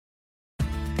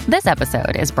This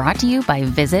episode is brought to you by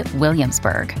Visit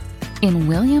Williamsburg. In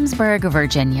Williamsburg,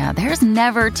 Virginia, there's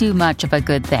never too much of a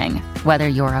good thing. Whether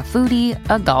you're a foodie,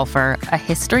 a golfer, a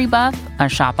history buff, a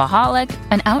shopaholic,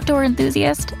 an outdoor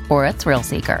enthusiast, or a thrill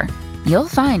seeker, you'll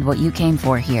find what you came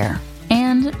for here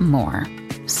and more.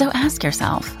 So ask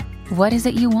yourself, what is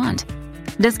it you want?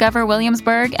 Discover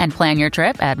Williamsburg and plan your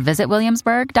trip at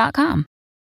visitwilliamsburg.com.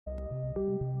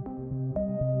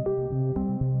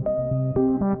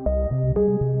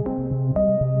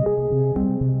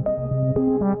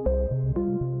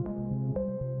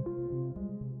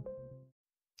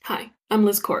 Hi, I'm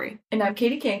Liz Corey. And I'm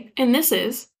Katie King. And this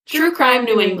is True Crime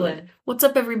New England. What's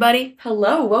up, everybody?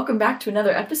 Hello, welcome back to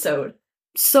another episode.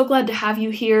 So glad to have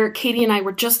you here. Katie and I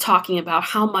were just talking about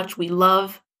how much we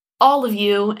love all of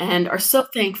you and are so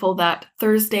thankful that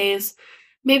Thursdays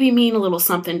maybe mean a little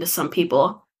something to some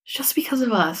people just because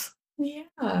of us.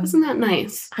 Yeah. Isn't that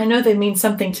nice? I know they mean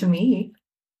something to me.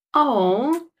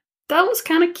 Oh, that was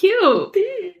kind of cute.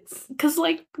 Thanks. Because,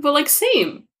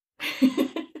 same.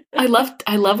 I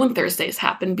love when Thursdays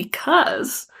happen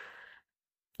because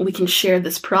we can share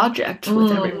this project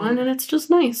with everyone, and it's just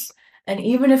nice. And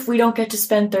even if we don't get to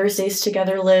spend Thursdays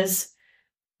together, Liz,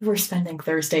 we're spending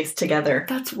Thursdays together.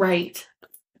 That's right.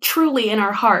 Truly, in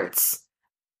our hearts,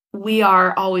 we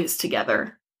are always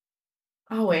together.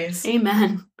 Always.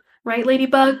 Amen. Right,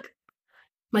 Ladybug?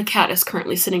 My cat is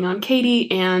currently sitting on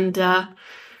Katie, and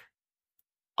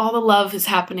all the love is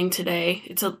happening today.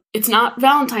 It's not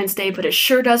Valentine's Day, but it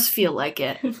sure does feel like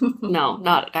it. No,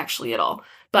 not actually at all.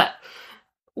 But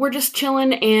we're just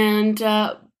chilling, and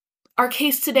our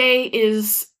case today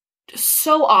is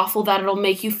so awful that it'll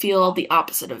make you feel the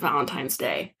opposite of Valentine's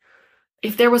Day.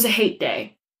 If there was a hate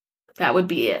day, that would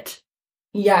be it.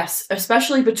 Yes,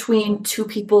 especially between two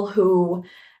people who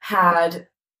had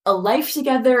a life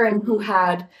together and who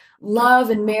had love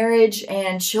and marriage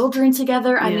and children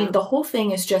together. I mean, the whole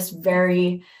thing is just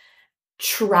very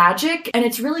tragic, and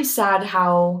it's really sad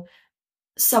how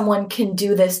someone can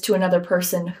do this to another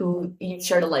person who you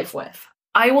shared a life with.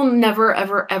 I will never,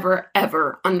 ever, ever,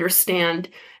 ever understand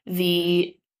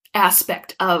the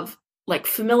aspect of like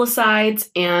familicides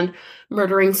and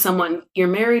murdering someone you're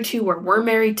married to or were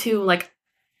married to. Like,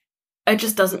 it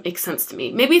just doesn't make sense to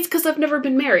me. Maybe it's because I've never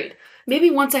been married.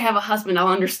 Maybe once I have a husband, I'll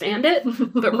understand it.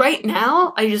 But right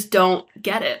now, I just don't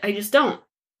get it. I just don't.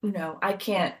 No, I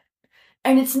can't.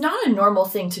 And it's not a normal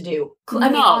thing to do. I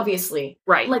mean, obviously.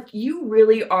 Right. Like, you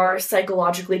really are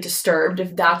psychologically disturbed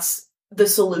if that's the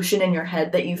solution in your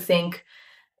head, that you think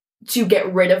to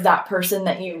get rid of that person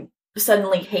that you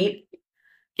suddenly hate.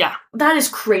 Yeah. That is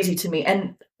crazy to me.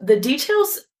 And the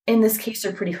details in this case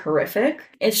are pretty horrific.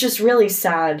 It's just really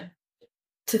sad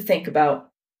to think about.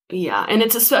 Yeah, and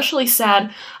it's especially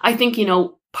sad. I think,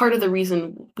 part of the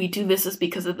reason we do this is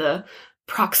because of the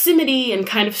proximity and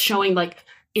kind of showing, like,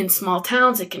 in small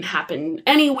towns, it can happen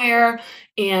anywhere.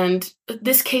 And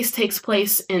this case takes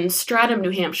place in Stratham, New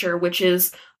Hampshire, which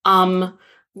is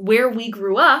where we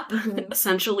grew up,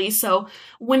 essentially. So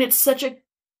when it's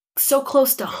so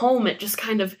close to home, it just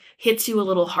kind of hits you a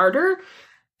little harder.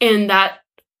 And that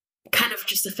kind of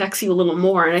just affects you a little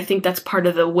more. And I think that's part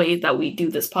of the way that we do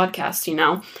this podcast,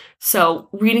 So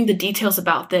reading the details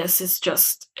about this is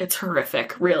it's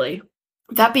horrific, really.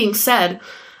 That being said,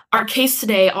 our case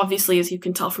today, obviously, as you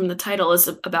can tell from the title, is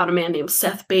about a man named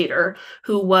Seth Bader,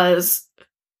 who was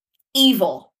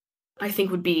evil, I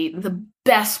think would be the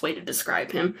best way to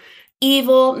describe him.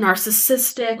 Evil,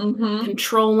 narcissistic,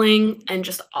 controlling, and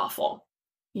just awful.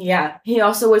 Yeah, he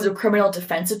also was a criminal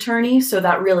defense attorney, so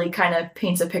that really kind of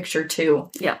paints a picture, too.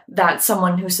 Yeah. That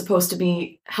someone who's supposed to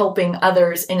be helping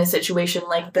others in a situation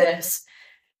like this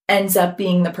ends up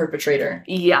being the perpetrator.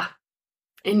 Yeah.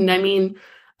 And I mean,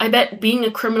 I bet being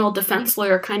a criminal defense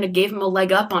lawyer kind of gave him a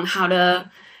leg up on how to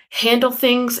handle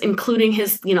things, including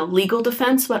his, legal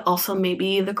defense, but also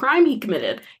maybe the crime he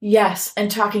committed. Yes, and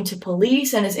talking to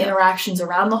police and his interactions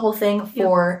around the whole thing,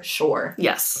 for sure.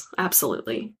 Yes,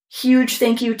 absolutely. Huge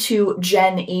thank you to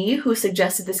Jen E., who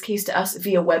suggested this case to us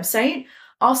via website.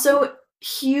 Also,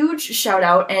 huge shout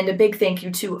out and a big thank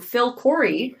you to Phil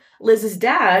Corey, Liz's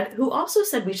dad, who also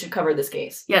said we should cover this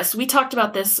case. Yes, we talked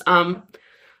about this,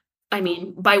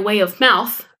 by way of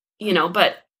mouth,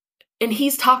 and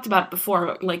he's talked about it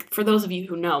before. Like, for those of you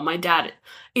who know, my dad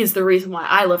is the reason why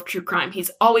I love true crime. He's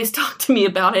always talked to me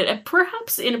about it at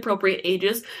perhaps inappropriate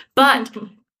ages, but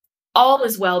all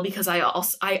is well because I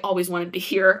always wanted to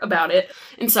hear about it.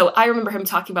 And so I remember him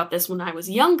talking about this when I was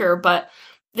younger, but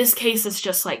this case is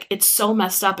just like, it's so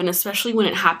messed up. And especially when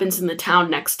it happens in the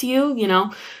town next to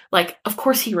you, like, of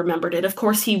course he remembered it. Of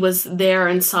course he was there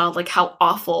and saw like how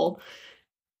awful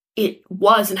it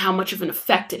was and how much of an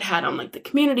effect it had on like the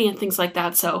community and things like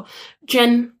that. So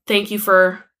Jen, thank you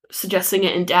for suggesting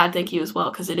it, and Dad, thank you as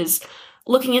well, because it is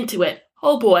looking into it.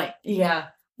 Oh boy. Yeah.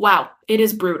 Wow, it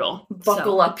is brutal.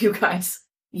 Buckle up, you guys.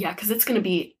 Yeah, because it's going to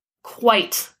be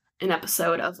quite an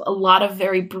episode of a lot of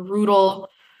very brutal,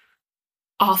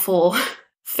 awful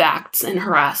facts and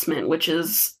harassment, which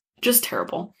is just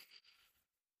terrible.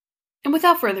 And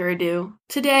without further ado,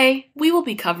 today we will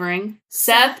be covering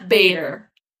Seth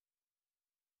Bader.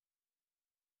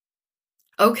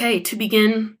 Okay, to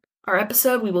begin our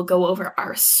episode, we will go over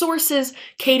our sources.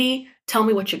 Katie, tell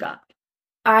me what you got.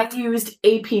 I used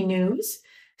AP News,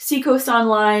 Seacoast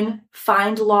Online,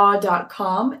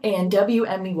 FindLaw.com, and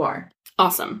WMUR.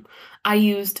 Awesome. I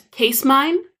used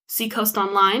CaseMine, Seacoast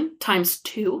Online,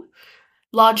 ×2.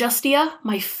 Law Justia,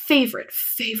 my favorite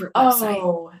website.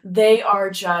 Oh, they are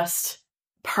just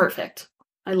perfect.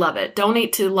 I love it.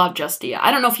 Donate to Law Justia.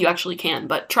 I don't know if you actually can,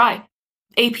 but try.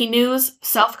 AP News,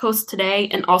 South Coast Today,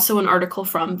 and also an article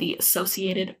from the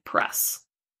Associated Press.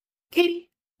 Katie,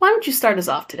 why don't you start us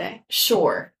off today?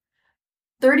 Sure.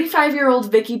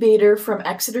 35-year-old Vicki Bader from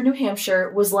Exeter, New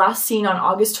Hampshire was last seen on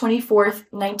August 24th,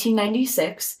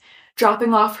 1996,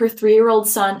 dropping off her 3-year-old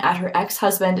son at her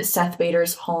ex-husband Seth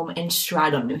Bader's home in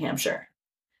Stratham, New Hampshire.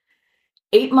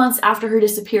 8 months after her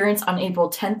disappearance on April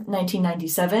 10th,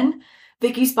 1997,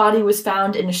 Vicki's body was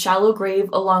found in a shallow grave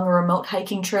along a remote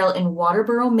hiking trail in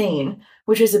Waterboro, Maine,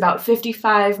 which is about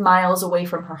 55 miles away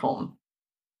from her home.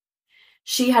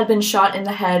 She had been shot in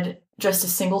the head just a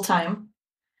single time,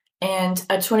 and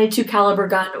a .22 caliber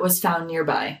gun was found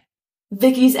nearby.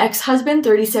 Vicki's ex-husband,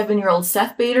 37-year-old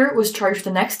Seth Bader, was charged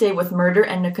the next day with murder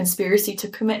and a conspiracy to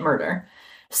commit murder.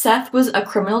 Seth was a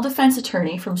criminal defense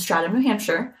attorney from Stratham, New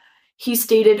Hampshire. He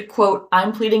stated, quote,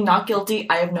 "I'm pleading not guilty.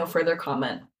 I have no further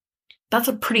comment." That's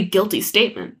a pretty guilty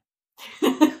statement.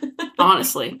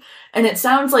 Honestly. And it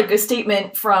sounds like a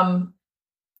statement from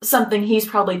something he's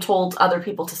probably told other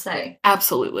people to say.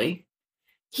 Absolutely.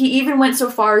 He even went so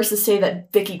far as to say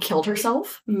that Vicki killed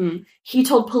herself. Mm. He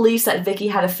told police that Vicki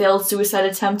had a failed suicide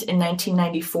attempt in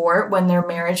 1994 when their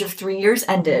marriage of 3 years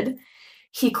ended.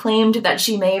 He claimed that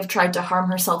she may have tried to harm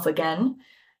herself again.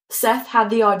 Seth had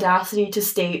the audacity to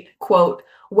state, quote,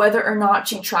 "Whether or not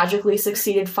she tragically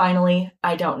succeeded finally,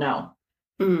 I don't know."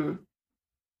 Mm.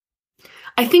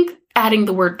 I think adding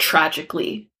the word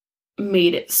tragically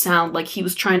made it sound like he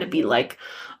was trying to be like,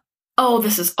 oh,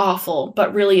 this is awful.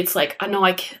 But really it's like, I know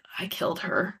I killed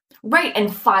her. Right,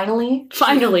 and finally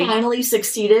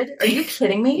succeeded. Are you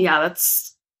kidding me? Yeah,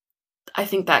 I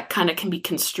think that kind of can be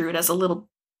construed as a little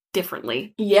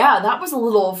differently. Yeah, that was a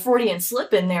little Freudian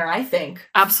slip in there, I think.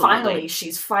 Absolutely.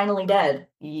 She's finally dead.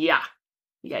 Yeah.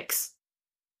 Yikes.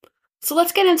 So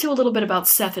let's get into a little bit about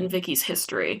Seth and Vicki's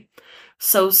history.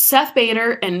 So Seth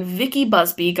Bader and Vicki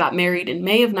Busby got married in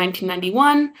May of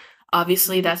 1991.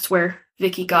 Obviously, that's where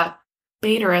Vicki got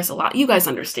Bader as a lot. You guys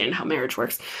understand how marriage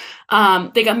works.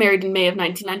 They got married in May of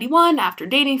 1991 after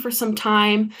dating for some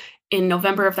time. In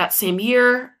November of that same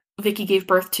year, Vicki gave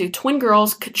birth to twin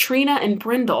girls, Katrina and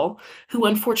Brindle, who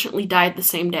unfortunately died the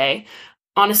same day.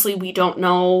 Honestly, we don't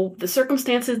know the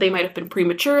circumstances. They might have been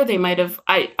premature. They might have,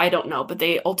 I don't know, but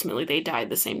they died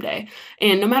the same day.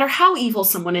 And no matter how evil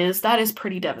someone is, that is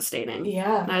pretty devastating.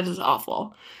 Yeah. That is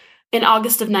awful. In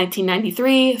August of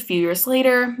 1993, a few years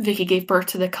later, Vicki gave birth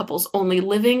to the couple's only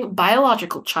living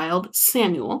biological child,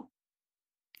 Samuel.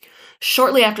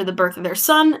 Shortly after the birth of their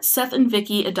son, Seth and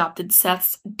Vicki adopted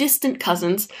Seth's distant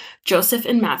cousins, Joseph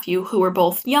and Matthew, who were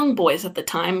both young boys at the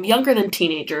time, younger than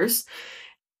teenagers.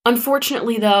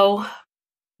 Unfortunately, though,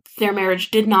 their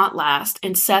marriage did not last,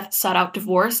 and Seth sought out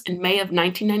divorce in May of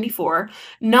 1994,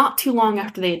 not too long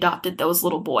after they adopted those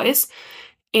little boys.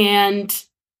 And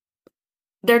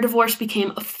their divorce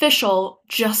became official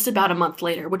just about a month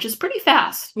later, which is pretty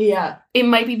fast. Yeah. It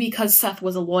might be because Seth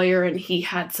was a lawyer and he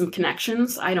had some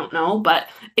connections. I don't know, but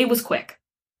it was quick.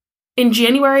 In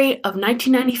January of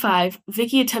 1995,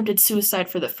 Vicki attempted suicide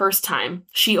for the first time.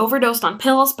 She overdosed on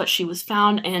pills, but she was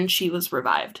found and she was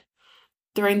revived.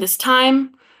 During this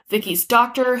time, Vicki's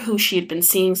doctor, who she had been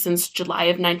seeing since July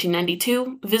of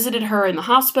 1992, visited her in the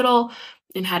hospital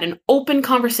and had an open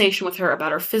conversation with her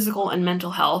about her physical and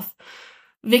mental health.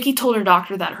 Vicki told her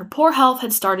doctor that her poor health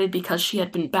had started because she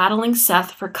had been battling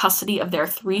Seth for custody of their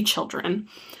 3 children.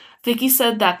 Vicki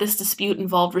said that this dispute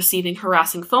involved receiving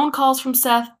harassing phone calls from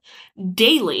Seth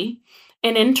daily,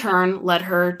 and in turn led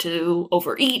her to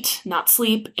overeat, not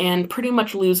sleep, and pretty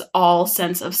much lose all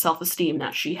sense of self-esteem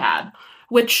that she had.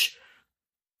 Which,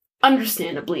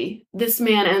 understandably, this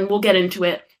man, and we'll get into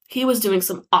it, He was doing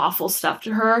some awful stuff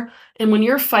to her. And when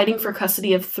you're fighting for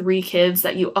custody of 3 kids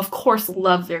that you, of course,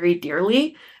 love very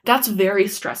dearly, that's very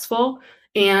stressful.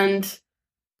 And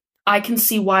I can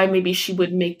see why maybe she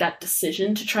would make that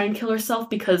decision to try and kill herself,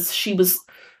 because she was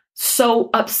so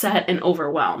upset and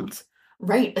overwhelmed.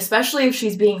 Right, especially if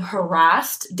she's being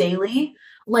harassed daily.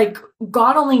 Like,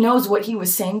 God only knows what he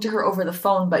was saying to her over the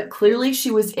phone, but clearly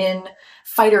she was in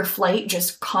fight or flight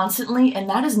just constantly, and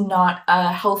that is not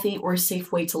a healthy or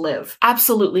safe way to live.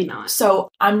 Absolutely not. So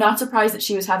I'm not surprised that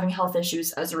she was having health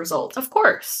issues as a result. Of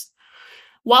course.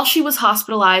 While she was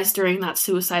hospitalized during that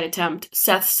suicide attempt,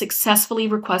 Seth successfully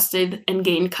requested and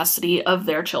gained custody of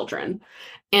their children.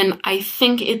 And I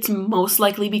think it's most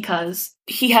likely because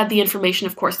he had the information,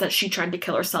 of course, that she tried to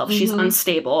kill herself. Mm-hmm. She's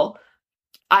unstable.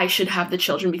 I should have the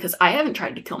children because I haven't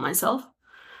tried to kill myself.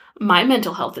 My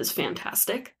mental health is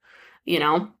fantastic, you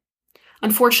know.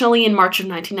 Unfortunately, in March of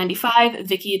 1995,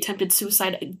 Vicky attempted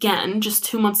suicide again, just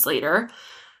 2 months later.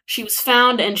 She was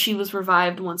found and she was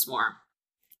revived once more.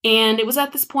 And it was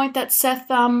at this point that Seth,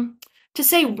 to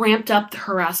say ramped up the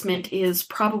harassment is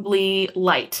probably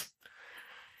light.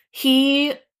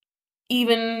 He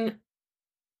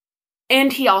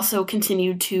also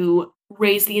continued to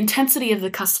raise the intensity of the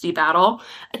custody battle,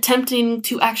 attempting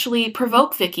to actually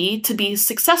provoke Vicky to be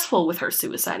successful with her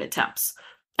suicide attempts.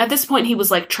 At this point, he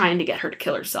was like trying to get her to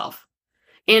kill herself.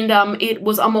 And it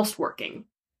was almost working.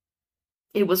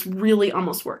 It was really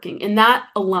almost working. And that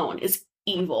alone is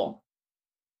evil.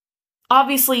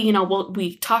 Obviously, you know,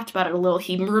 we talked about it a little.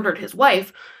 He murdered his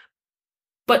wife.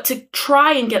 But to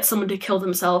try and get someone to kill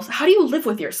themselves, how do you live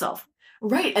with yourself?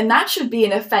 Right, and that should be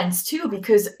an offense too,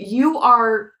 because you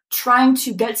are trying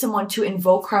to get someone to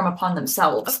invoke harm upon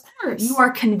themselves. Of course. You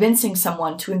are convincing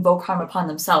someone to invoke harm upon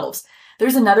themselves.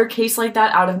 There's another case like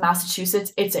that out of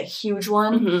Massachusetts. It's a huge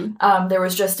one. Mm-hmm. There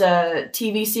was just a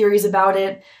TV series about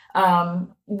it.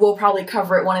 We'll probably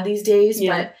cover it one of these days.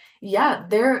 Yeah. But yeah,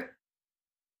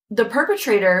 the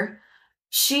perpetrator,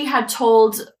 she had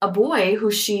told a boy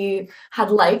who she had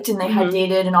liked and they mm-hmm. had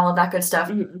dated and all of that good stuff.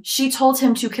 Mm-hmm. She told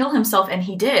him to kill himself, and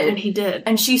he did. And he did.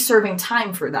 And she's serving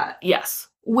time for that. Yes.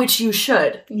 Which you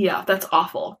should. Yeah, that's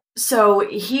awful. So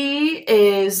he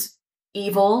is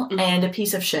evil mm-hmm. and a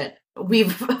piece of shit.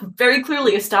 We've very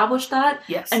clearly established that.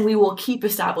 Yes. And we will keep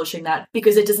establishing that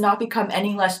because it does not become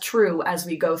any less true as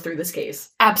we go through this case.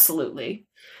 Absolutely.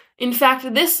 In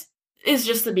fact, this is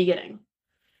just the beginning.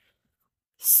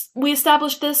 We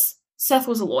established this. Seth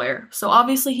was a lawyer, so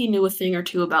obviously he knew a thing or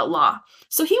two about law.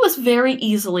 So he was very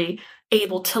easily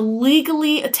able to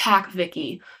legally attack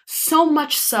Vicky, so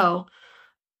much so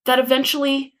that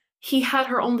eventually he had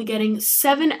her only getting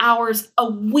 7 hours a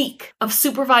week of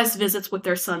supervised visits with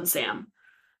their son, Sam.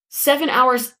 7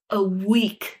 hours a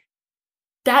week.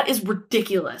 That is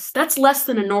ridiculous. That's less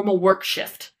than a normal work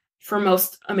shift for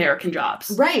most American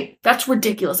jobs. Right. That's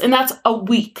ridiculous. And that's a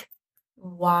week.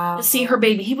 Wow. To see her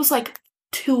baby. He was like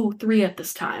 2, 3 at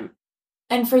this time.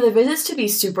 And for the visits to be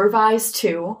supervised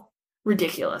too.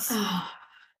 Ridiculous.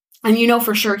 And you know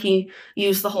for sure he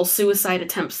used the whole suicide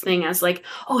attempts thing as like,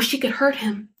 oh, she could hurt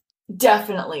him.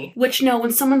 Definitely. Which, no,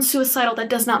 when someone's suicidal, that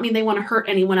does not mean they want to hurt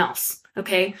anyone else,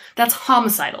 okay? That's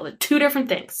homicidal. They're 2 different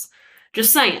things.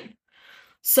 Just saying.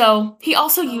 So, he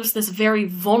also used this very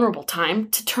vulnerable time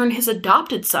to turn his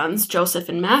adopted sons, Joseph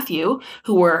and Matthew,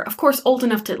 who were, of course, old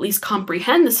enough to at least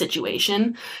comprehend the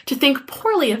situation, to think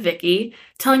poorly of Vicky,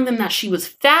 telling them that she was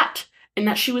fat and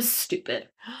that she was stupid.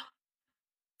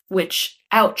 Which,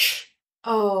 ouch.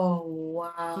 Oh,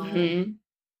 wow. Mm-hmm.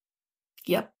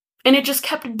 Yep. And it just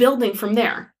kept building from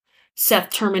there. Seth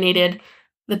terminated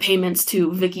the payments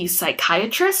to Vicky's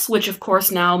psychiatrist, which of course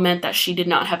now meant that she did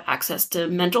not have access to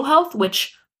mental health,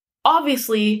 which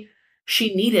obviously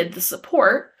she needed the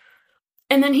support.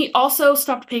 And then he also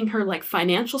stopped paying her like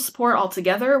financial support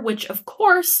altogether, which of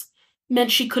course meant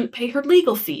she couldn't pay her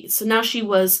legal fees. So now she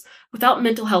was without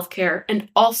mental health care and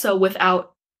also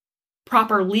without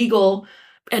proper legal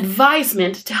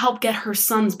advisement to help get her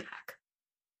sons back.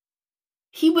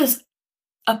 He was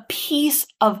a piece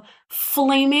of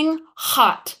flaming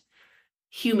hot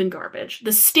human garbage,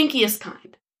 the stinkiest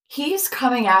kind. He's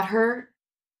coming at her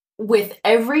with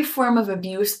every form of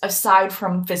abuse aside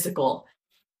from physical.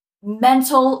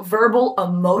 Mental, verbal,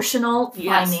 emotional,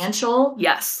 yes. Financial.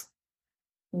 Yes.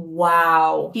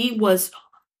 Wow. He was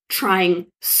trying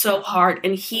so hard,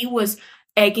 and he was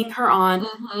egging her on,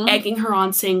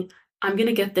 saying, I'm going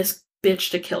to get this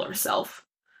bitch to kill herself.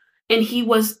 And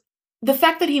the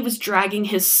fact that he was dragging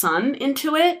his son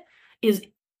into it is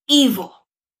evil.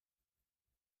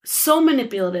 So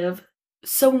manipulative,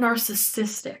 so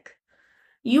narcissistic.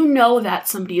 You know that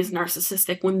somebody is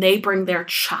narcissistic when they bring their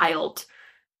child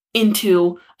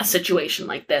into a situation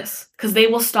like this, because they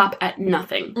will stop at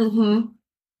nothing. Mm-hmm.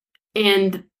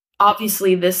 And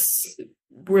obviously this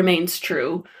remains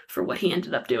true for what he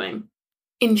ended up doing.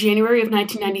 In January of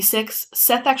 1996,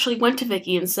 Seth actually went to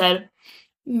Vicky and said,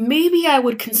 maybe I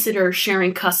would consider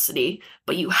sharing custody,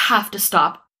 but you have to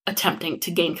stop attempting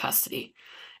to gain custody.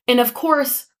 And of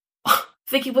course,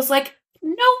 Vicky was like,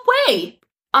 no way!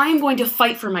 I'm going to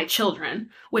fight for my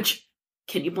children. Which,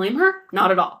 can you blame her?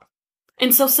 Not at all.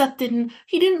 And so Seth didn't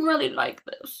really like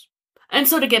this. And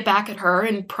so to get back at her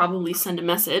and probably send a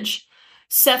message,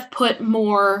 Seth put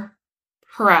more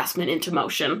harassment into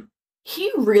motion.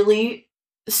 He really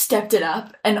stepped it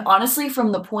up. And honestly,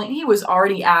 from the point he was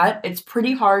already at, it's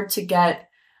pretty hard to get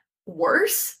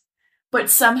worse. But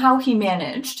somehow he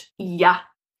managed. Yeah.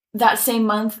 That same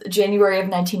month, January of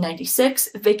 1996,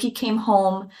 Vicky came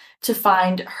home to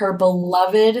find her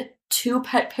beloved 2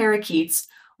 pet parakeets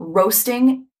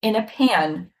roasting in a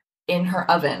pan in her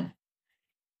oven.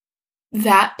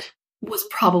 That was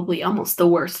probably almost the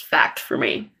worst fact for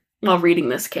me while reading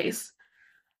this case.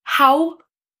 How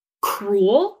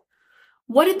cruel?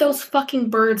 What did those fucking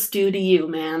birds do to you,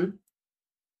 man?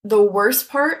 The worst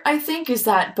part, I think, is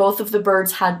that both of the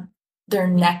birds had their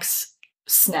necks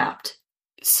snapped.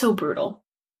 So brutal.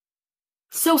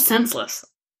 So senseless.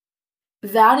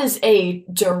 That is a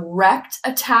direct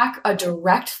attack, a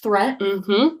direct threat.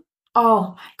 Mm-hmm.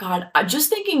 Oh my God. Just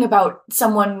thinking about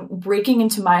someone breaking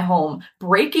into my home,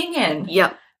 breaking in,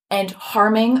 Yep. and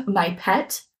harming my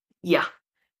pet. Yeah.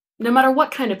 No matter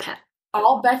what kind of pet.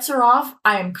 All bets are off.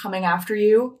 I am coming after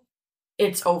you.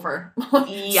 It's over.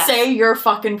 Yes. Say your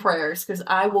fucking prayers, because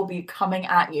I will be coming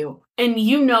at you. And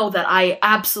you know that I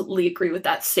absolutely agree with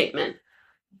that statement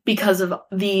because of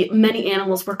the many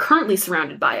animals we're currently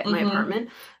surrounded by at my apartment.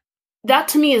 That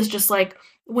to me is just like,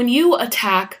 when you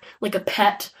attack like a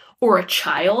pet or a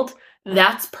child,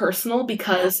 that's personal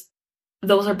because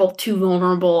those are both 2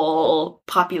 vulnerable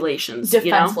populations.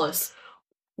 Defenseless. You know?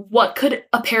 What could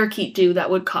a parakeet do that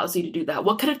would cause you to do that?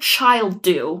 What could a child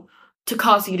do to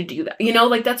cause you to do that? You know,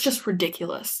 like, that's just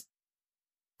ridiculous.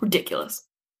 Ridiculous.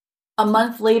 A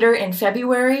month later, in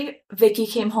February, Vicky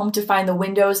came home to find the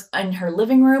windows in her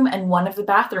living room and one of the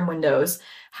bathroom windows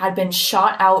had been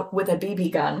shot out with a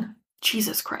BB gun.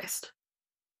 Jesus Christ.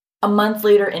 A month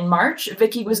later, in March,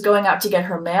 Vicky was going out to get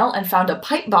her mail and found a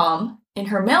pipe bomb in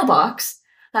her mailbox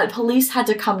that police had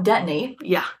to come detonate.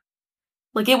 Yeah.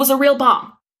 Like, it was a real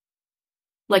bomb.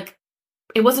 Like,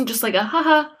 it wasn't just like a,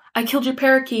 haha, I killed your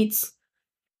parakeets.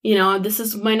 You know, this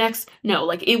is my next... No,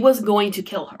 like, it was going to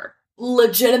kill her.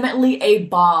 Legitimately a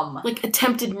bomb. Like,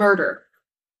 attempted murder.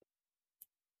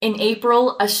 In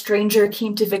April, a stranger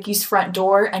came to Vicky's front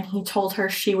door and he told her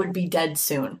she would be dead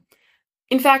soon.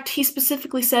 In fact, he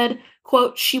specifically said,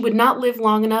 quote, she would not live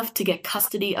long enough to get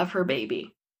custody of her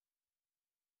baby.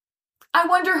 I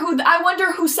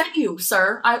wonder who sent you,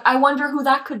 sir. I wonder who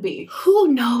that could be. Who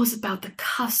knows about the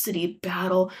custody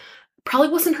battle? Probably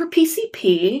wasn't her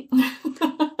PCP.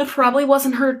 Probably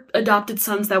wasn't her adopted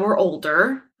sons that were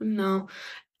older. No.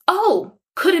 Oh,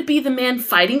 could it be the man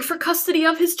fighting for custody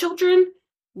of his children?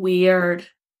 Weird.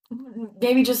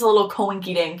 Maybe just a little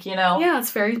coinky-dink, you know? Yeah,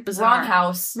 it's very bizarre. Wrong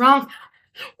house.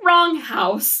 Wrong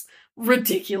house.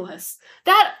 Ridiculous.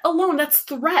 That alone, that's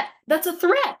threat. That's a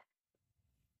threat.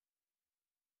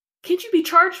 Can't you be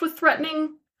charged with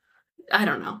threatening? I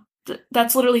don't know.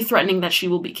 That's literally threatening that she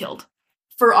will be killed.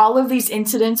 For all of these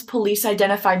incidents, police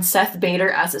identified Seth Bader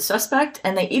as a suspect,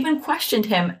 and they even questioned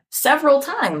him several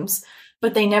times,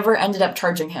 but they never ended up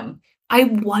charging him. I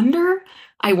wonder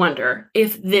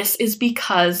if this is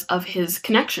because of his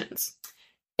connections.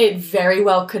 It very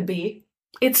well could be.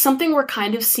 It's something we're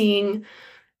kind of seeing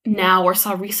now or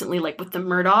saw recently, like with the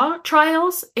Murdaugh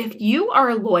trials. If you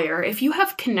are a lawyer, if you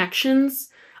have connections,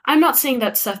 I'm not saying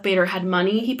that Seth Bader had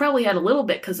money. He probably had a little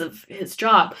bit because of his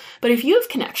job. But if you have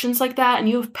connections like that and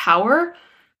you have power,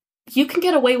 you can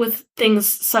get away with things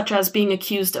such as being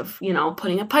accused of, you know,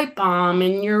 putting a pipe bomb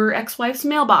in your ex-wife's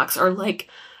mailbox or, like,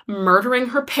 murdering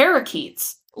her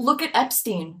parakeets. Look at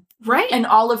Epstein. Right. And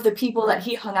all of the people that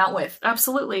he hung out with.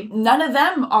 Absolutely. None of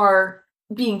them are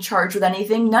being charged with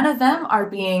anything. None of them are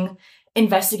being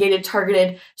investigated,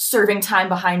 targeted, serving time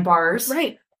behind bars.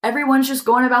 Right. Everyone's just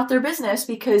going about their business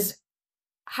because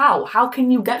how? How can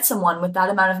you get someone with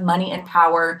that amount of money and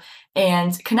power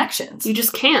and connections? You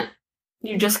just can't.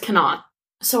 You just cannot.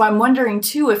 So I'm wondering,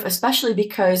 too, if especially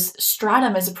because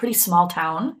Stratham is a pretty small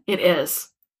town. It is.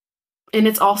 And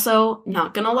it's also,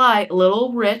 not gonna lie, a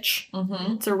little rich.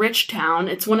 Mm-hmm. It's a rich town.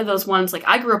 It's one of those ones, like,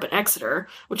 I grew up in Exeter,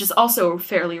 which is also a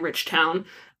fairly rich town.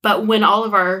 But when all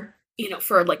of our, you know,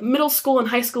 for, like, middle school and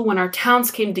high school, when our towns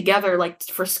came together, like,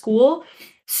 for school,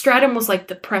 Stratham was like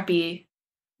the preppy,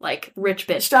 like rich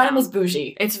bitch. Stratham is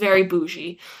bougie. It's very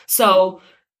bougie. So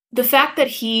the fact that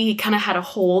he kind of had a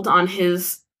hold on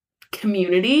his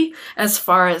community as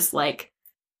far as like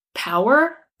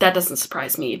power, that doesn't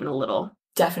surprise me even a little.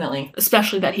 Definitely.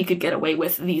 Especially that he could get away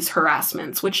with these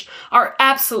harassments, which are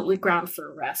absolutely ground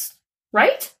for arrest,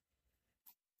 right?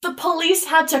 The police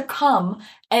had to come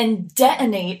and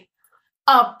detonate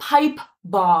a pipe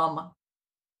bomb.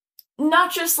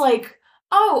 Not just like,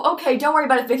 oh, okay, don't worry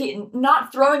about it, Vicky.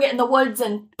 Not throwing it in the woods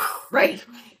and... Right.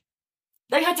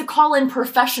 They had to call in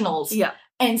professionals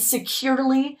and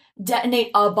securely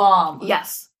detonate a bomb.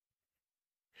 Yes.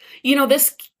 You know,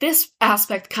 this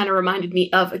aspect kind of reminded me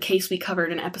of a case we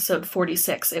covered in episode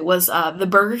 46. It was the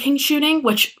Burger King shooting,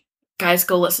 which, guys,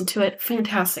 go listen to it.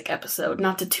 Fantastic episode.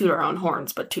 Not to toot our own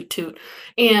horns, but toot toot.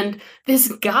 And this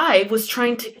guy was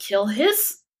trying to kill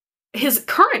his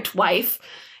current wife,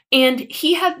 and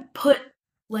he had put,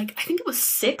 like, I think it was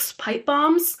 6 pipe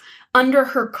bombs under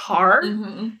her car.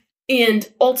 Mm-hmm.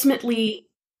 And ultimately,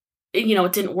 you know,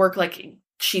 it didn't work. Like,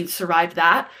 she survived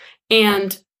that.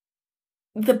 And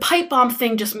the pipe bomb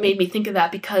thing just made me think of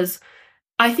that because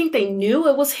I think they knew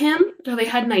it was him, or they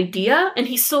had an idea, and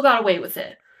he still got away with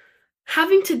it.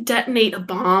 Having to detonate a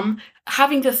bomb,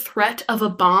 having the threat of a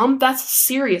bomb, that's a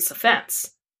serious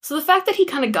offense. So the fact that he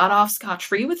kind of got off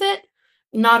scot-free with it,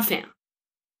 not a fan.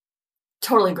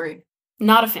 Totally agree.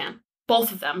 Not a fan.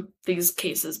 Both of them, these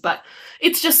cases. But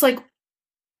it's just like,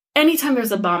 anytime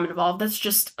there's a bomb involved, that's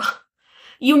just,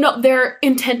 you know, their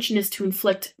intention is to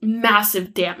inflict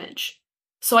massive damage.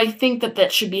 So I think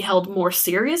that should be held more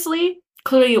seriously.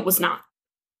 Clearly it was not.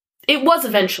 It was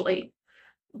eventually,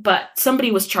 but somebody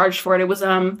was charged for it. It was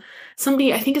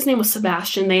somebody, I think his name was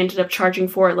Sebastian, they ended up charging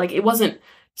for it. Like, it wasn't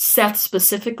Seth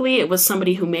specifically, it was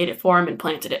somebody who made it for him and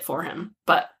planted it for him.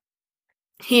 But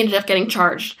he ended up getting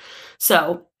charged.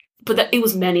 So, but it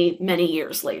was many, many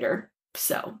years later.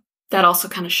 So that also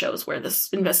kind of shows where this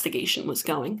investigation was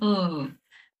going. Mm.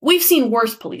 We've seen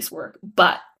worse police work,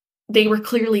 but they were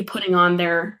clearly putting on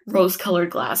their rose-colored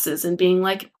glasses and being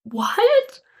like,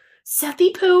 what?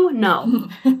 Sethy poo? No.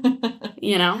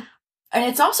 You know? And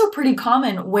it's also pretty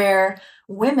common where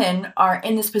women are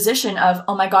in this position of,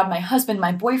 oh my God, my husband,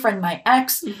 my boyfriend, my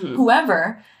ex, mm-hmm.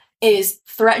 whoever is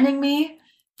threatening me,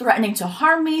 threatening to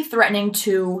harm me, threatening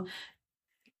to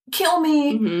kill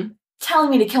me, mm-hmm. telling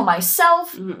me to kill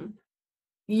myself. Mm-hmm.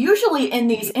 Usually in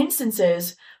these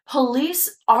instances,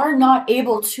 police are not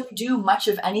able to do much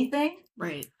of anything.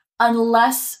 Right.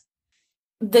 Unless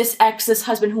this ex, this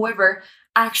husband, whoever,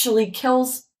 actually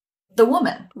kills the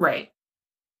woman. Right.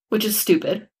 Which is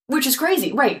stupid. Which is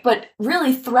crazy, right. But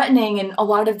really threatening and a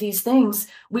lot of these things,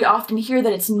 we often hear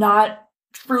that it's not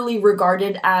truly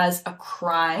regarded as a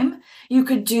crime. You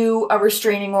could do a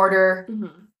restraining order.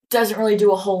 Mm-hmm. Doesn't really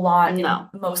do a whole lot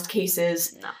in most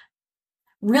cases. No.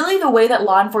 Really, the way that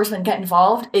law enforcement get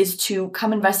involved is to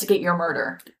come investigate your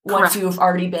murder once you've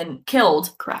already been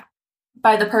killed. Correct.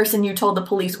 By the person you told the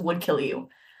police would kill you.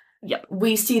 Yep.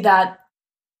 We see that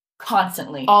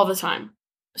constantly. All the time.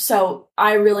 So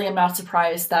I really am not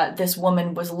surprised that this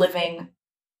woman was living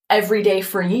every day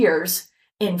for years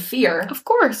in fear. Of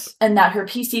course. And that her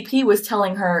PCP was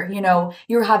telling her, you know,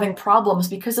 you're having problems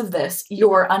because of this.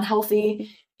 You're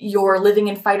unhealthy. You're living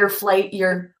in fight or flight.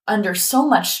 You're under so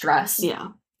much stress. Yeah.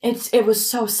 It was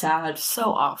so sad.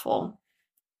 So awful.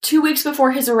 2 weeks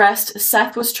before his arrest,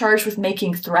 Seth was charged with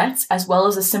making threats as well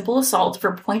as a simple assault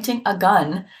for pointing a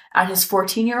gun at his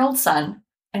 14-year-old son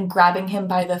and grabbing him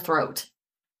by the throat.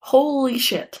 Holy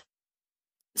shit.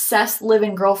 Seth's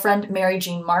live-in girlfriend, Mary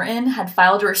Jean Martin, had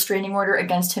filed a restraining order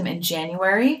against him in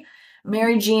January.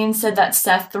 Mary Jean said that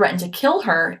Seth threatened to kill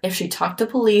her if she talked to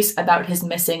police about his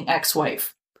missing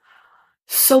ex-wife.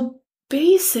 So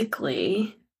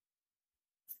basically,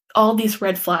 all these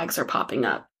red flags are popping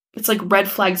up. It's like red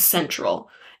flag central.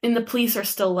 And the police are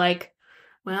still like,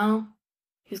 well,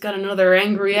 he's got another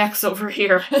angry ex over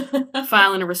here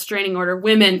filing a restraining order.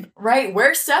 Women. Right.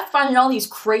 Where's Seth finding all these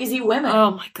crazy women?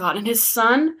 Oh my God. And his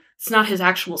son, it's not his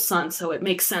actual son, so it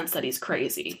makes sense that he's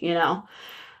crazy, you know?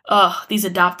 Ugh, these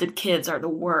adopted kids are the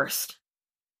worst.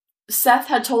 Seth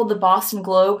had told the Boston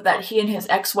Globe that he and his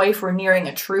ex-wife were nearing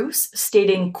a truce,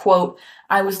 stating, quote,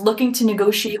 I was looking to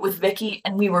negotiate with Vicky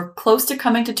and we were close to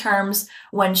coming to terms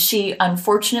when she,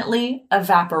 unfortunately,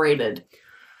 evaporated.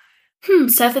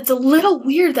 Seth, it's a little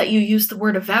weird that you used the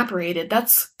word evaporated.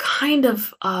 That's kind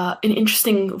of an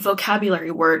interesting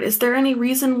vocabulary word. Is there any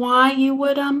reason why you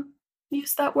would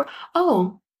use that word?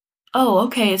 Oh,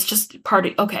 okay, it's just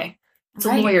okay. It's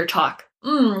a lawyer talk.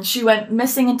 She went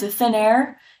missing into thin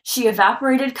air. She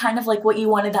evaporated, kind of like what you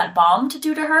wanted that bomb to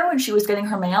do to her when she was getting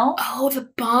her mail. Oh, the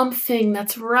bomb thing.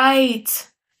 That's right.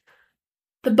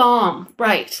 The bomb.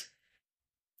 Right.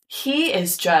 He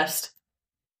is just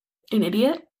an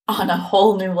idiot on a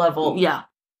whole new level. Yeah.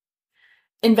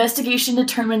 Investigation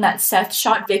determined that Seth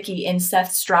shot Vicky in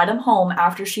Seth's Stratham home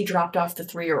after she dropped off the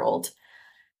 3-year-old.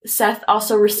 Seth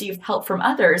also received help from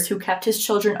others who kept his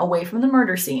children away from the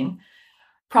murder scene.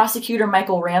 Prosecutor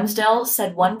Michael Ramsdell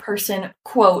said one person,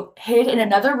 quote, hid in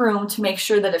another room to make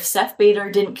sure that if Seth Bader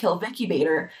didn't kill Vicky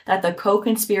Bader, that the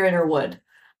co-conspirator would.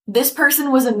 This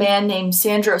person was a man named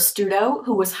Sandro Studo,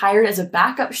 who was hired as a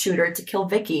backup shooter to kill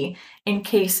Vicky in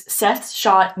case Seth's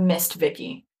shot missed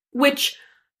Vicky. Which,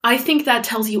 I think that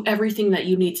tells you everything that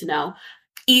you need to know.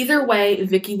 Either way,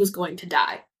 Vicky was going to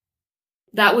die.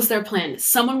 That was their plan.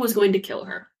 Someone was going to kill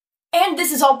her. And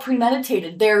this is all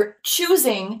premeditated. They're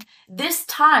choosing this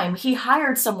time. He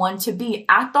hired someone to be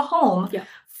at the home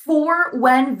for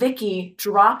when Vicky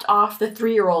dropped off the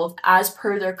 3-year-old as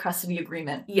per their custody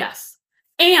agreement. Yes.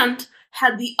 And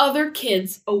had the other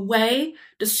kids away,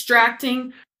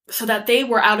 distracting, so that they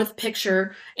were out of the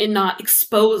picture and not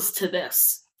exposed to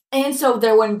this. And so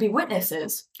there wouldn't be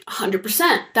witnesses.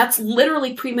 100%. That's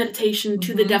literally premeditation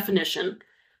to the definition.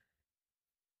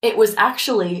 It was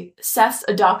actually Seth's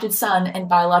adopted son and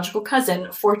biological cousin,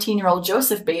 14-year-old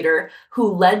Joseph Bader,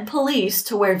 who led police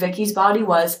to where Vicky's body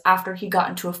was after he got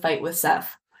into a fight with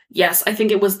Seth. Yes, I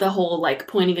think it was the whole,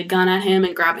 pointing a gun at him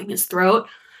and grabbing his throat.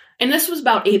 And this was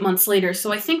about 8 months later,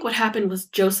 so I think what happened was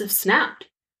Joseph snapped.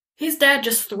 His dad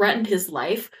just threatened his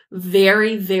life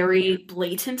very, very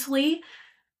blatantly.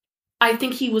 I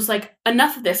think he was like,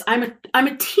 enough of this. I'm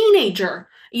a teenager.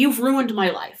 You've ruined my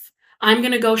life. I'm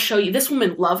going to go show you. This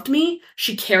woman loved me.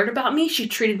 She cared about me. She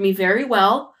treated me very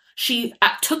well. She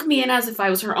took me in as if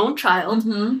I was her own child.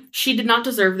 She did not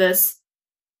deserve this.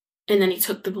 And then he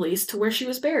took the police to where she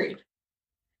was buried.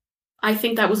 I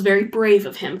think that was very brave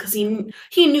of him because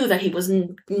he knew that he was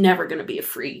never going to be a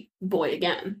free boy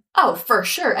again. Oh, for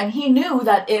sure. And he knew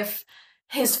that if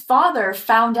his father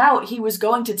found out he was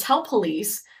going to tell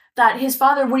police, that his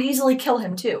father would easily kill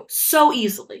him too. So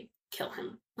easily kill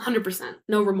him. 100%.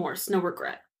 No remorse, no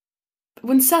regret.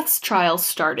 When Seth's trial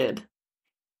started,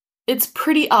 it's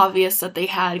pretty obvious that they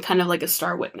had kind of like a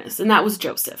star witness, and that was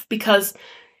Joseph, because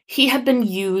he had been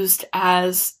used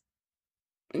as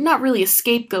not really a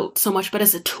scapegoat so much, but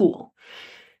as a tool.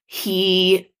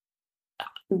 He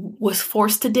was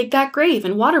forced to dig that grave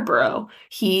in Waterboro.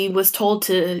 He was told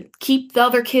to keep the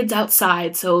other kids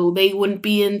outside so they wouldn't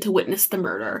be in to witness the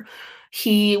murder.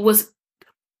 He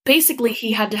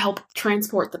had to help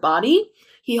transport the body.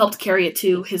 He helped carry it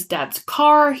to his dad's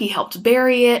car. He helped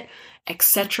bury it,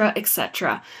 etc.,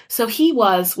 etc. So he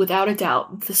was, without a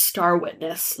doubt, the star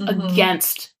witness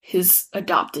against his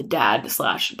adopted dad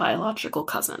 / biological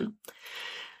cousin.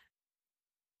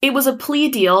 It was a plea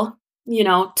deal,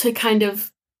 to kind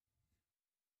of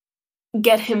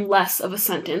get him less of a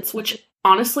sentence, which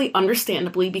honestly,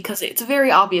 understandably, because it's very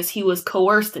obvious he was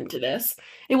coerced into this.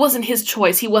 It wasn't his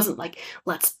choice. He wasn't like,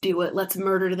 let's do it. Let's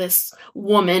murder this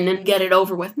woman and get it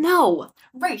over with. No.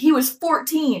 Right. He was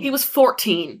 14. He was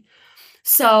 14.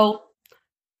 So,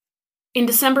 in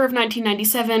December of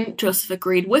 1997, Joseph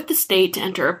agreed with the state to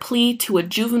enter a plea to a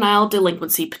juvenile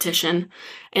delinquency petition,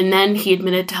 and then he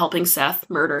admitted to helping Seth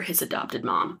murder his adopted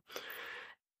mom.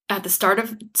 At the start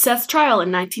of Seth's trial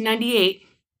in 1998,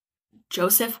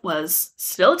 Joseph was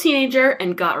still a teenager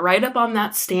and got right up on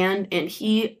that stand, and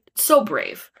so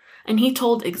brave. And he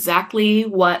told exactly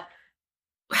what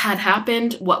had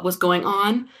happened, what was going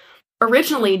on.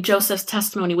 Originally, Joseph's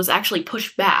testimony was actually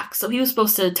pushed back, so he was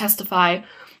supposed to testify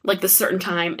this certain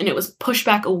time, and it was pushed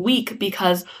back a week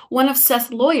because one of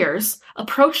Seth's lawyers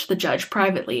approached the judge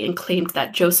privately and claimed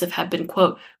that Joseph had been,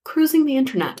 quote, cruising the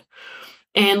internet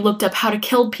and looked up how to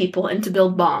kill people and to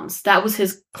build bombs. That was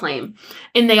his claim.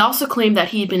 And they also claimed that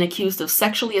he had been accused of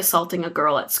sexually assaulting a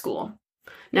girl at school.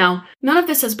 Now, none of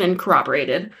this has been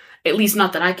corroborated, at least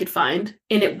not that I could find,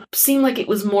 and it seemed like it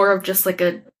was more of just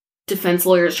a defense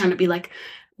lawyers trying to be like,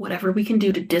 whatever we can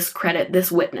do to discredit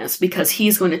this witness because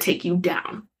he's going to take you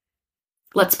down.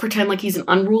 Let's pretend like he's an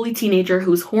unruly teenager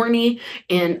who's horny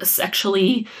and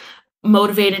sexually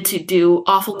motivated to do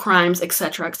awful crimes,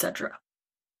 etc., etc.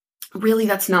 Really,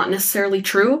 that's not necessarily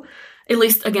true. At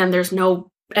least, again, there's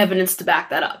no evidence to back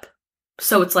that up.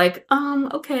 So it's like,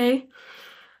 okay.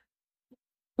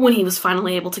 When he was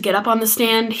finally able to get up on the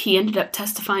stand, he ended up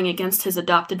testifying against his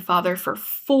adopted father for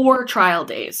 4 trial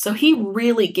days. So he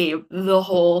really gave the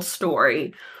whole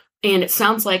story, and it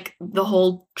sounds like the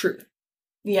whole truth.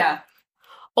 Yeah.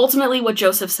 Ultimately, what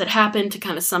Joseph said happened, to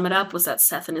kind of sum it up, was that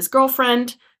Seth and his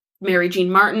girlfriend Mary Jean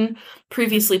Martin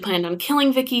previously planned on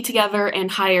killing Vicky together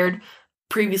and hired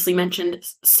previously mentioned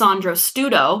Sandra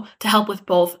Studo to help with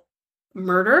both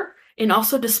murder and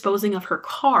also disposing of her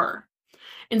car.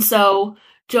 And so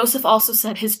Joseph also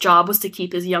said his job was to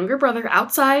keep his younger brother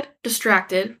outside,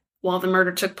 distracted, while the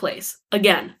murder took place.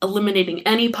 Again, eliminating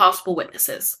any possible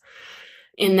witnesses.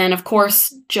 And then, of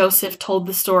course, Joseph told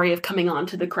the story of coming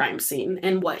onto the crime scene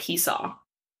and what he saw.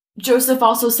 Joseph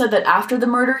also said that after the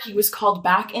murder, he was called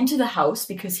back into the house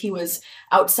because he was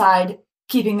outside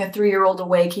keeping the 3-year-old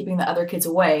away, keeping the other kids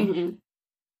away. Mm-hmm.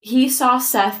 He saw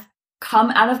Seth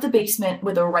come out of the basement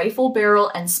with a rifle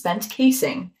barrel and spent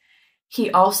casing. He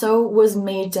also was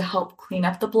made to help clean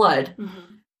up the blood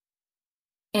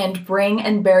and bring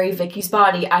and bury Vicky's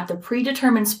body at the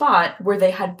predetermined spot where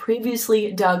they had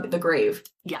previously dug the grave.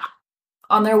 Yeah.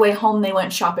 On their way home, they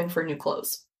went shopping for new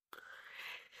clothes.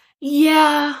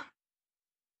 Yeah.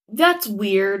 That's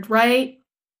weird, right?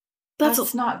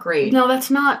 That's not great. No, that's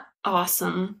not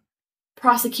awesome.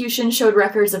 Prosecution showed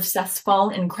records of Seth's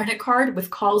phone and credit card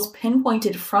with calls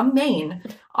pinpointed from Maine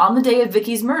on the day of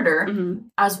Vicky's murder,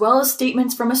 as well as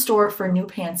statements from a store for new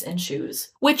pants and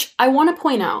shoes. Which I want to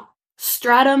point out,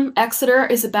 Stratham, Exeter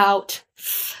is about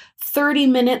 30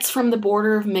 minutes from the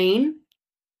border of Maine.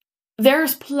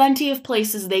 There's plenty of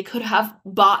places they could have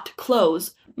bought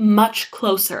clothes much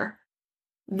closer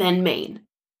than Maine.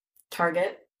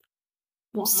 Target.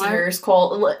 Walmart, Sears,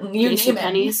 Cole, you name it.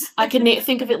 Pennies. I can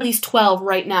think of at least 12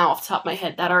 right now off the top of my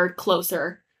head that are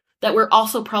closer, that were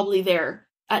also probably there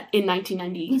in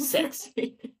 1996.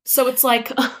 So it's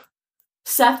like...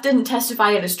 Seth didn't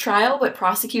testify at his trial, but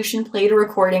prosecution played a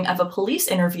recording of a police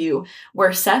interview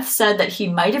where Seth said that he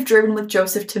might have driven with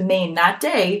Joseph to Maine that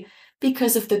day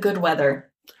because of the good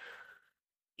weather.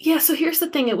 Yeah, so here's the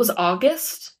thing. It was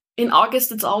August. In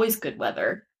August, it's always good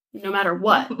weather, no matter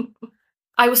what.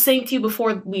 I was saying to you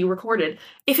before we recorded,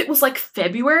 if it was like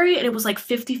February and it was like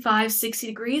 55, 60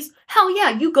 degrees, hell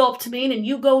yeah, you go up to Maine and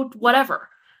you go whatever.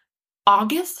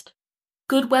 August?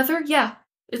 Good weather? Yeah,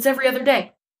 it's every other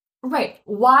day. Right.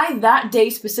 Why that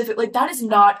day specifically? That is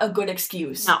not a good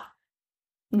excuse.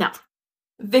 No.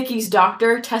 Vicky's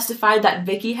doctor testified that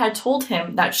Vicky had told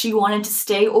him that she wanted to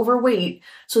stay overweight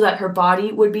so that her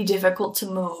body would be difficult to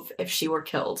move if she were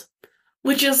killed.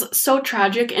 Which is so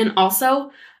tragic, and also,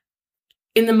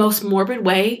 in the most morbid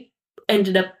way,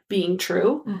 ended up being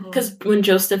true. Because when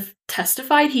Joseph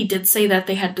testified, he did say that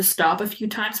they had to stop a few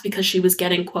times because she was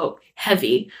getting, quote,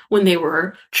 heavy when they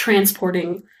were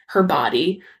transporting her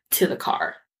body to the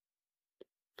car.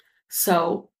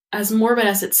 So, as morbid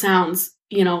as it sounds,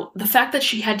 you know, the fact that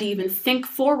she had to even think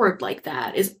forward like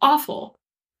that is awful.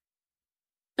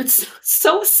 It's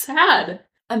so sad.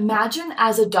 Imagine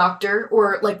as a doctor,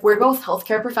 or like we're both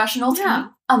healthcare professionals. Yeah.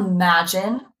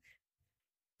 Imagine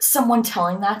someone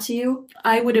telling that to you.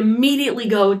 I would immediately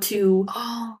go to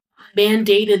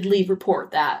mandatedly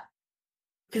report that.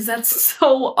 Because that's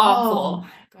so awful. Oh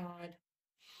my God.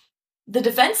 The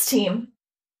defense team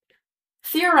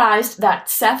theorized that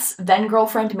Seth's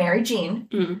then-girlfriend Mary Jean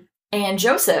and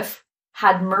Joseph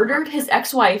had murdered his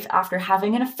ex-wife after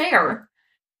having an affair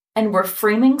and were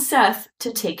framing Seth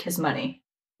to take his money.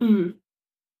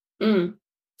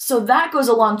 So that goes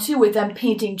along too with them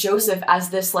painting Joseph as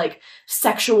this like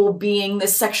sexual being,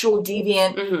 this sexual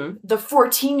deviant. The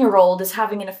 14-year-old is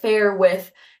having an affair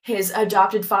with his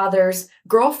adopted father's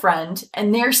girlfriend,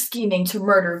 and they're scheming to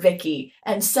murder Vicky.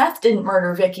 And Seth didn't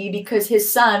murder Vicky because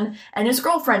his son and his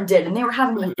girlfriend did, and they were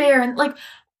having an affair. And like,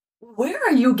 where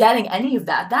are you getting any of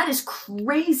that? That is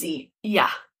crazy. Yeah.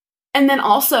 And then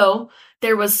also,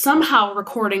 there was somehow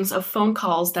recordings of phone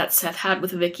calls that Seth had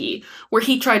with Vicky where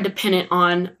he tried to pin it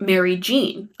on Mary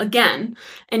Jean again.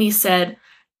 And he said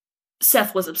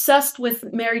Seth was obsessed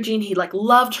with Mary Jean. He like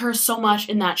loved her so much,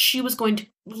 and that she was going to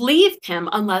leave him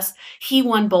unless he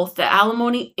won both the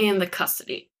alimony and the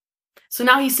custody. So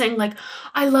now he's saying like,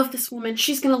 I love this woman.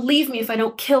 She's going to leave me if I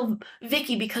don't kill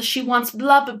Vicky because she wants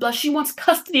blah, blah, blah. She wants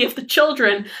custody of the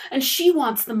children and she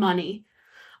wants the money.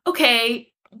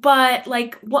 Okay, but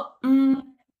like what?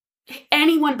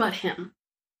 Anyone but him.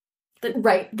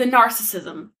 Right. The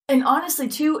narcissism. And honestly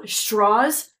too,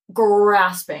 Straw's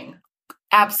grasping.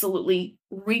 Absolutely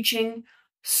reaching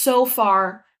so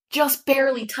far, just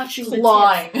barely touching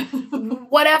clawing. The tip.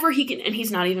 Whatever he can, and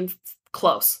he's not even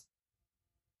close.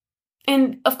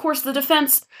 And of course the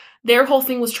defense, their whole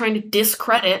thing was trying to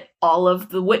discredit all of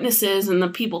the witnesses and the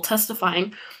people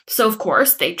testifying. So of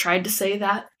course they tried to say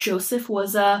that Joseph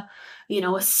was a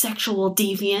sexual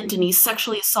deviant and he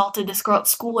sexually assaulted this girl at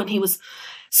school and he was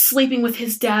sleeping with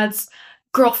his dad's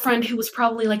girlfriend who was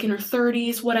probably like in her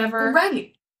 30s, whatever.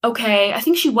 Right. Okay, I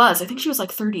think she was. I think she was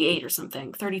like 38 or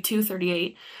something. 32,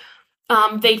 38.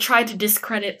 They tried to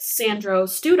discredit Sandro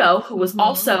Studo, who was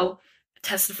also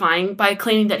testifying, by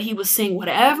claiming that he was saying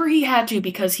whatever he had to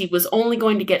because he was only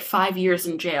going to get 5 years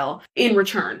in jail in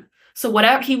return. So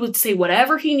whatever he would say,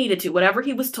 whatever he needed to, whatever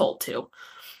he was told to.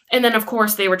 And then, of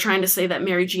course, they were trying to say that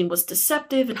Mary Jean was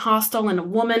deceptive and hostile and a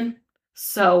woman.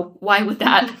 So why would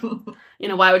that?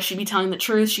 Why would she be telling the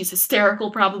truth? She's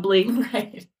hysterical, probably.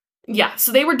 Right. Yeah,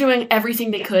 so they were doing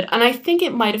everything they could. And I think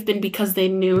it might have been because they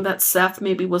knew that Seth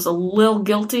maybe was a little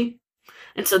guilty.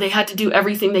 And so they had to do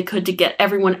everything they could to get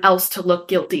everyone else to look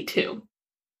guilty too.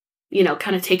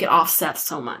 Kind of take it off Seth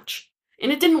so much.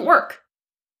 And it didn't work.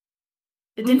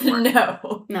 It didn't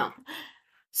work. No.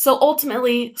 So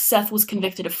ultimately, Seth was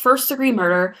convicted of first-degree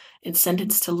murder and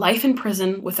sentenced to life in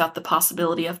prison without the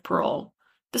possibility of parole.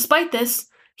 Despite this,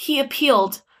 he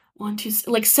appealed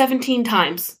 17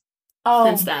 times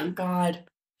since then. God.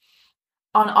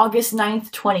 On August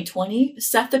 9th, 2020,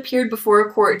 Seth appeared before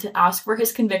a court to ask for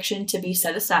his conviction to be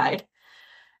set aside.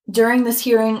 During this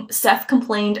hearing, Seth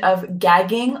complained of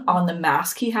gagging on the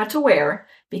mask he had to wear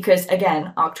because,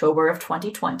 again, October of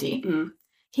 2020.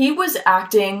 He was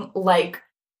acting like,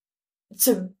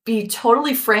 to be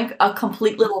totally frank, a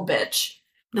complete little bitch.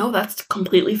 No, that's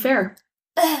completely fair.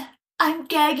 I'm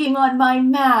gagging on my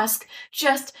mask.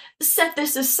 Just set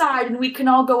this aside and we can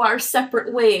all go our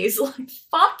separate ways. Like,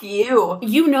 fuck you.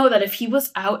 You know that if he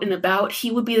was out and about, he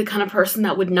would be the kind of person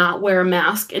that would not wear a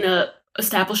mask in a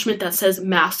establishment that says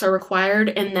masks are required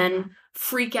and then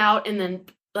freak out and then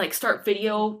start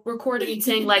video recording and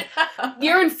saying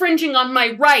you're infringing on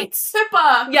my rights.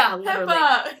 HIPAA. Yeah, literally.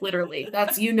 HIPAA. Literally.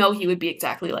 That's, he would be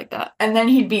exactly like that. And then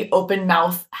he'd be open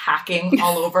mouth hacking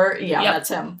all over. Yeah, Yep. That's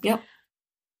him. Yep.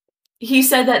 He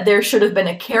said that there should have been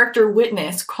a character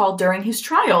witness called during his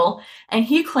trial, and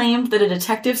he claimed that a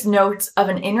detective's notes of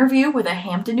an interview with a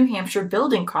Hampton, New Hampshire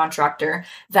building contractor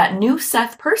that knew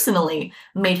Seth personally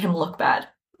made him look bad.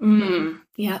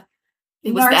 Yeah.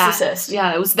 It was narcissist. That.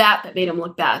 Yeah, it was that made him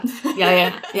look bad.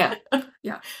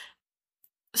 Yeah.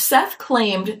 Seth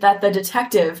claimed that the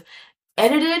detective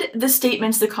edited the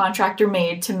statements the contractor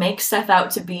made to make Seth out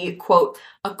to be, quote,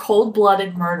 a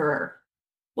cold-blooded murderer.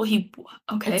 Well,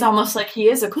 okay. It's almost like he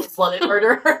is a cold-blooded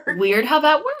murderer. Weird how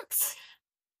that works.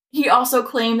 He also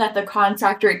claimed that the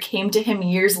contractor came to him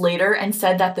years later and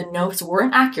said that the notes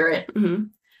weren't accurate.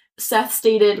 Seth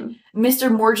stated,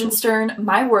 Mr. Morgenstern,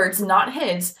 my words, not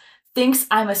his, thinks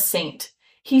I'm a saint.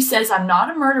 He says I'm not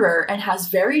a murderer and has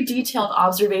very detailed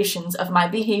observations of my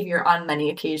behavior on many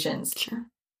occasions. Sure.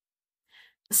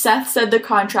 Seth said the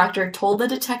contractor told the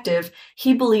detective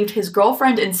he believed his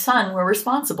girlfriend and son were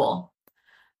responsible.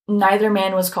 Neither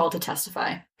man was called to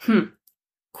testify.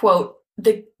 Quote,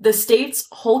 the state's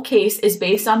whole case is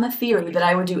based on the theory that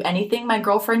I would do anything my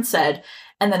girlfriend said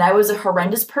and that I was a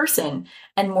horrendous person,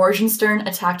 and Morgenstern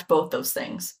attacked both those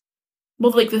things.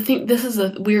 Well, this is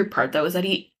the weird part, though, is that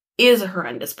he is a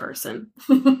horrendous person.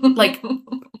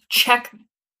 Check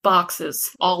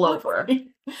boxes all over.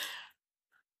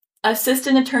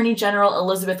 Assistant Attorney General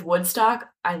Elizabeth Woodstock,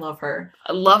 I love her.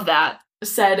 I love that.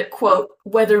 Said, quote,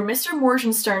 whether Mr.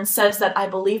 Morgenstern says that I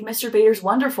believe Mr. Bader's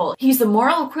wonderful, he's the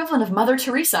moral equivalent of Mother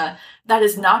Teresa, that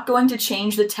is not going to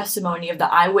change the testimony of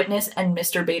the eyewitness and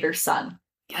Mr. Bader's son.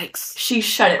 Yikes. She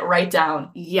shut it right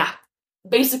down. Yeah.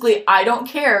 Basically, I don't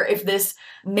care if this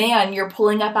man you're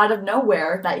pulling up out of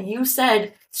nowhere that you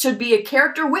said should be a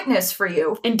character witness for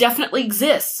you. And definitely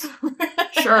exists.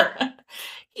 Sure.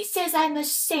 He says I'm a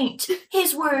saint.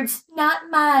 His words,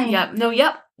 not mine.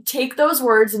 Yep. Take those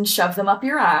words and shove them up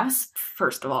your ass.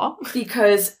 First of all.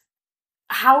 Because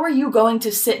how are you going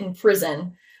to sit in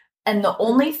prison and the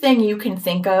only thing you can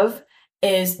think of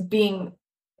is being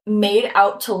made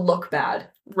out to look bad?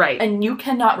 Right. And you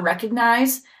cannot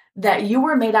recognize that you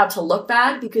were made out to look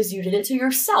bad because you did it to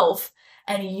yourself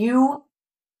and you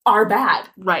are bad.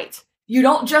 Right. You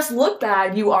don't just look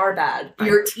bad, you are bad. Right.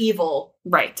 You're evil.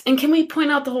 Right. And can we point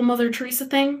out the whole Mother Teresa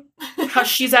thing? How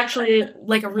she's actually a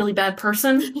really bad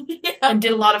person and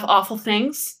did a lot of awful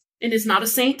things and is not a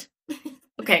saint?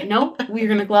 Okay, no, we're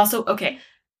going to gloss over. Okay.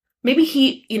 Maybe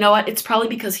you know what? It's probably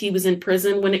because he was in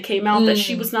prison when it came out that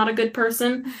she was not a good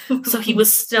person. So he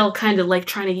was still kind of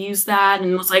trying to use that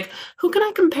and was like, who can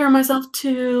I compare myself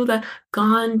to? That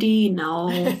Gandhi?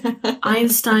 No.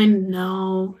 Einstein?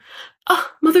 No.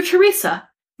 Oh, Mother Teresa.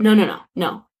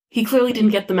 No. He clearly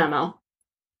didn't get the memo.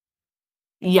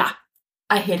 Yeah.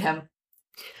 I hate him.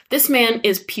 This man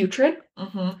is putrid.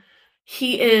 Mm-hmm.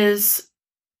 He is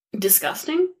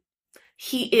disgusting.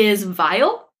 He is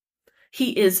vile.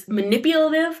 He is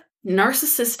manipulative,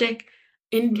 narcissistic,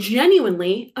 and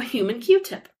genuinely a human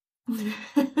Q-tip.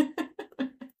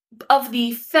 of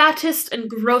the fattest and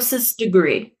grossest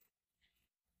degree.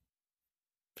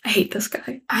 I hate this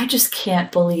guy. I just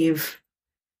can't believe.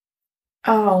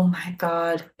 Oh my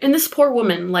God. And this poor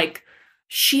woman, like,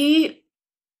 she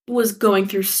was going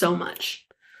through so much.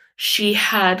 She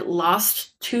had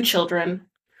lost 2 children,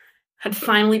 had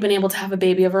finally been able to have a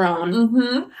baby of her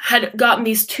own, had gotten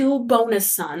these 2 bonus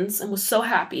sons and was so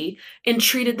happy and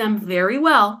treated them very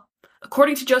well.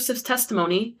 According to Joseph's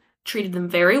testimony, treated them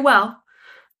very well,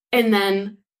 and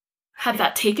then had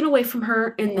that taken away from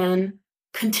her, and then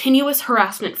continuous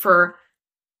harassment for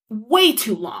way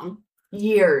too long.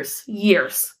 Years.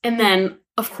 And then,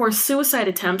 of course, suicide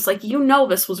attempts. Like,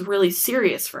 this was really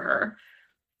serious for her.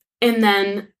 And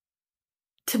then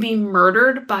to be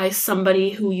murdered by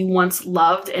somebody who you once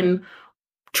loved and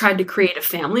tried to create a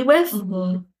family with,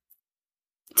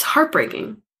 it's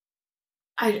heartbreaking.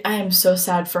 I am so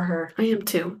sad for her. I am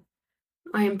too.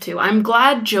 I'm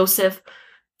glad Joseph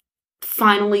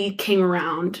finally came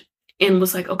around and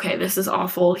was like, okay, this is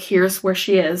awful. Here's where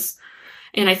she is.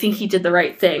 And I think he did the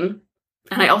right thing.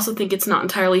 And I also think it's not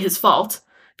entirely his fault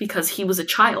because he was a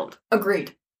child.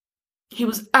 Agreed. He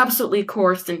was absolutely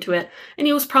coerced into it. And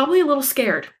he was probably a little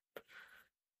scared,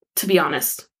 to be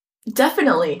honest.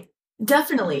 Definitely.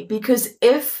 Because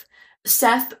if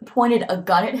Seth pointed a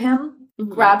gun at him,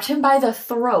 grabbed him by the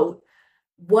throat,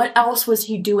 what else was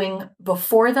he doing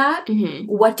before that?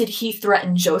 What did he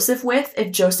threaten Joseph with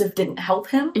if Joseph didn't help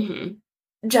him?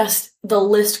 Just the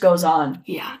list goes on.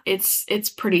 Yeah, it's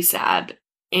pretty sad.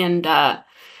 And,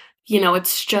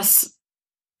 it's just,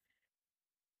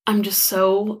 I'm just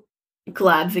so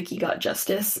glad Vicky got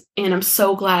justice. And I'm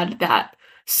so glad that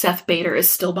Seth Bader is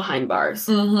still behind bars.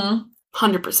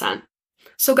 100%.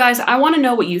 So guys, I want to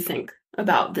know what you think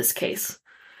about this case.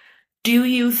 Do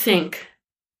you think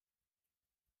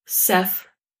Seth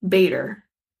Bader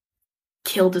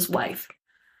killed his wife?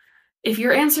 If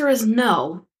your answer is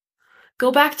no, go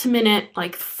back to minute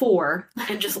 4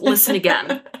 and just listen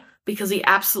again, because he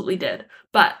absolutely did.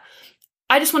 But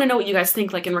I just want to know what you guys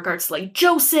think, in regards to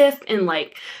Joseph and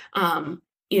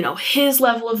his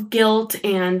level of guilt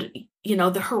and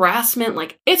the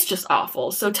harassment. It's just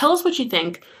awful. So tell us what you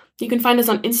think. You can find us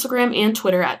on Instagram and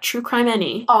Twitter at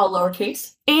TrueCrimeNE. All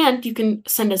lowercase. And you can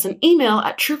send us an email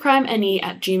at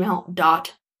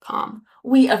truecrimene@gmail.com.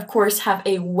 We, of course, have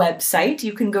a website.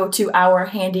 You can go to our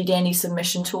handy-dandy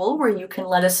submission tool where you can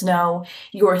let us know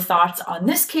your thoughts on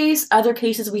this case, other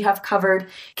cases we have covered,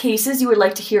 cases you would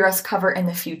like to hear us cover in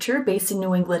the future based in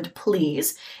New England,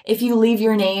 please. If you leave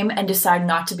your name and decide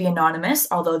not to be anonymous,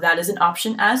 although that is an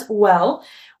option as well,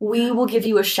 we will give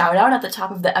you a shout out at the top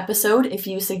of the episode if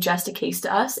you suggest a case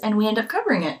to us and we end up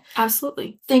covering it.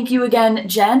 Absolutely. Thank you again,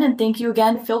 Jen, and thank you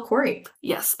again, Phil Corey.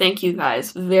 Yes, thank you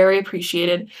guys. Very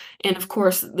appreciated. And of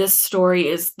course, this story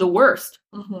is the worst.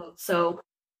 So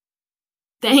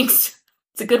thanks.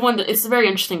 It's a good one. It's very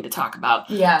interesting to talk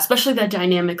about. Yeah. Especially the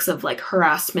dynamics of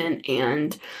harassment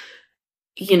and,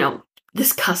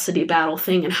 this custody battle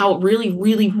thing and how it really,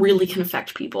 really, really can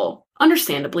affect people.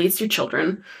 Understandably, it's your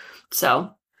children.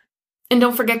 So. And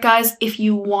don't forget, guys, if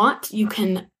you want, you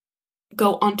can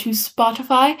go onto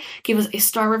Spotify, give us a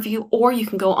star review, or you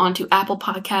can go onto Apple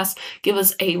Podcasts, give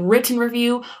us a written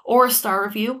review or a star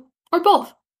review, or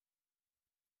both.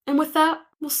 And with that,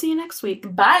 we'll see you next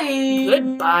week. Bye.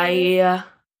 Goodbye.